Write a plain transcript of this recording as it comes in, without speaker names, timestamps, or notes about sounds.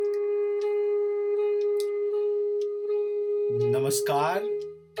Namaskar.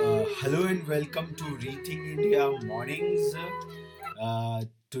 Hello and welcome to Rethink India Mornings.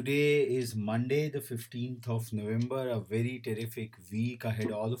 Today is Monday, the 15th of November, a very terrific week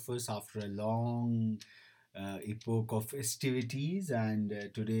ahead, all of us, after a long epoch of festivities. And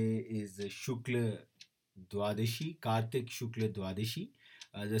today is Shukla Dwadashi, Kartik Shukla Dwadashi.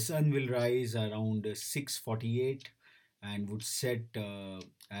 The sun will rise around 6:48 and would set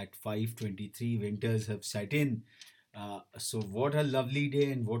at 5:23. Winters have set in. So, what a lovely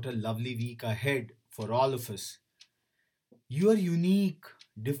day and what a lovely week ahead for all of us. You are unique,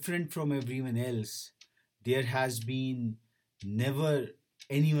 different from everyone else. There has been never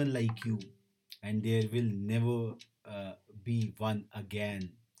anyone like you, and there will never be one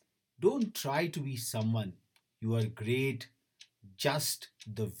again. Don't try to be someone. You are great just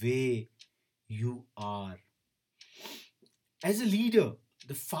the way you are. As a leader,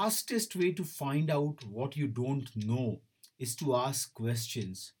 the fastest way to find out what you don't know is to ask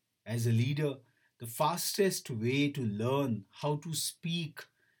questions. As a leader, the fastest way to learn how to speak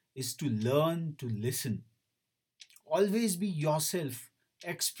is to learn to listen. Always be yourself,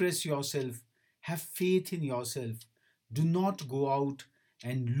 express yourself, have faith in yourself. Do not go out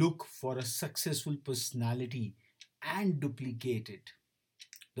and look for a successful personality and duplicate it.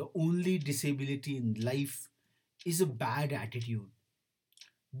 The only disability in life is a bad attitude.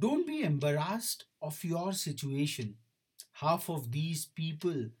 Don't be embarrassed of your situation. Half of these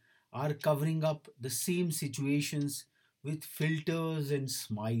people are covering up the same situations with filters and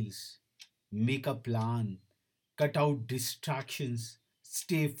smiles. Make a plan, cut out distractions,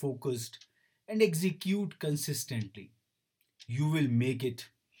 stay focused, and execute consistently. You will make it,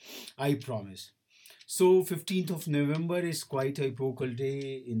 I promise. So, 15th of November is quite a epochal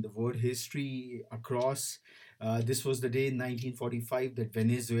day in the world history across. This was the day in 1945 that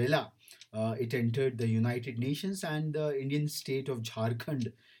Venezuela it entered the United Nations, and the Indian state of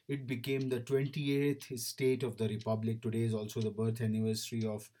Jharkhand it became the 28th state of the republic. Today is also the birth anniversary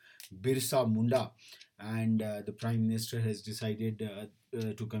of Birsa Munda, and the Prime Minister has decided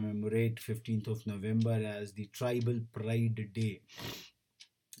to commemorate 15th of November as the Tribal Pride Day.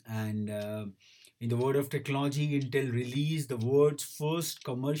 And in the world of technology, Intel released the world's first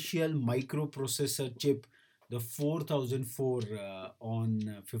commercial microprocessor chip, the 4004,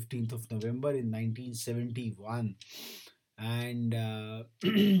 on 15th of November in 1971. And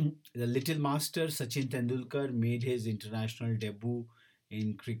the little master Sachin Tendulkar made his international debut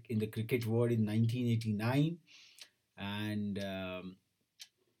in the cricket world in 1989. And uh,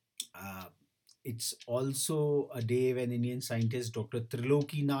 it's also a day when Indian scientist Dr.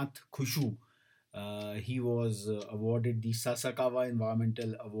 Trilokinath Khushu he was awarded the Sasakawa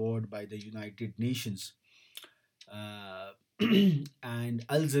Environmental Award by the United Nations. Uh, and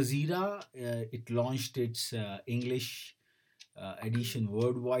Al Jazeera, it launched its English edition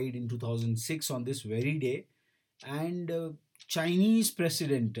worldwide in 2006 on this very day. And Chinese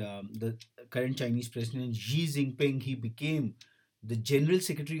president, the current Chinese president Xi Jinping, he became the General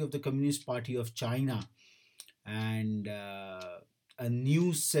Secretary of the Communist Party of China, and a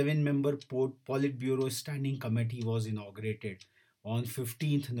new seven-member Politburo Standing Committee was inaugurated on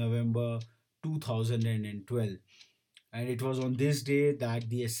 15th November 2012. And it was on this day that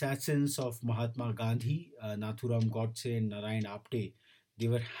the assassins of Mahatma Gandhi, Nathuram Godse and Narayan Apte, they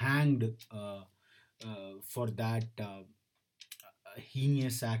were hanged for that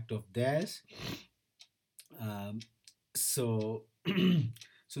heinous act of theirs. Um, so,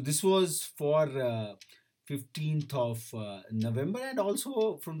 so this was for 15th of November, and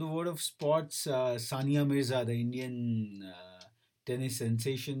also from the world of sports, Sania Mirza, the Indian tennis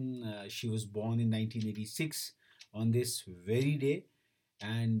sensation, she was born in 1986 on this very day,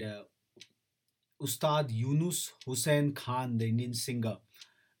 and Ustad Yunus Hussain Khan, the Indian singer,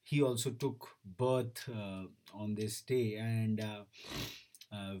 he also took birth on this day, and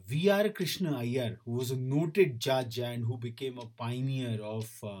V.R. Krishna Iyer, who was a noted judge and who became a pioneer of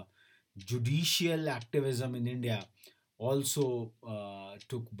judicial activism in India, also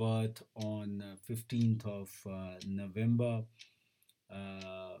took birth on 15th of November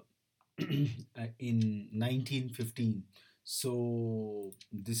uh, in 1915. So,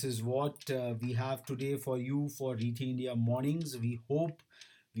 this is what we have today for you for Rethink India Mornings. We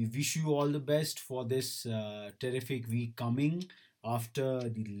wish you all the best for this terrific week coming after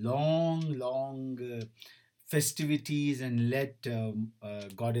the long festivities, and let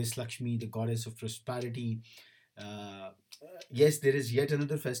Goddess Lakshmi, the goddess of prosperity, uh, yes, there is yet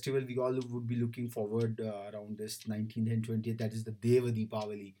another festival we all would be looking forward around this 19th and 20th, that is the Deva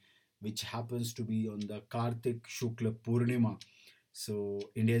Deepavali, which happens to be on the Kartik Shukla Purnima. So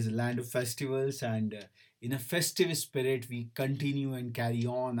India is a land of festivals, and in a festive spirit, we continue and carry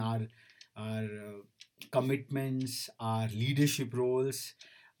on our commitments, our leadership roles,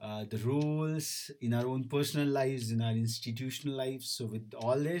 the roles in our own personal lives, in our institutional lives. So with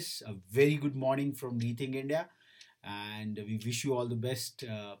all this, a very good morning from Rethink India, and we wish you all the best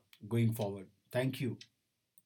going forward. Thank you.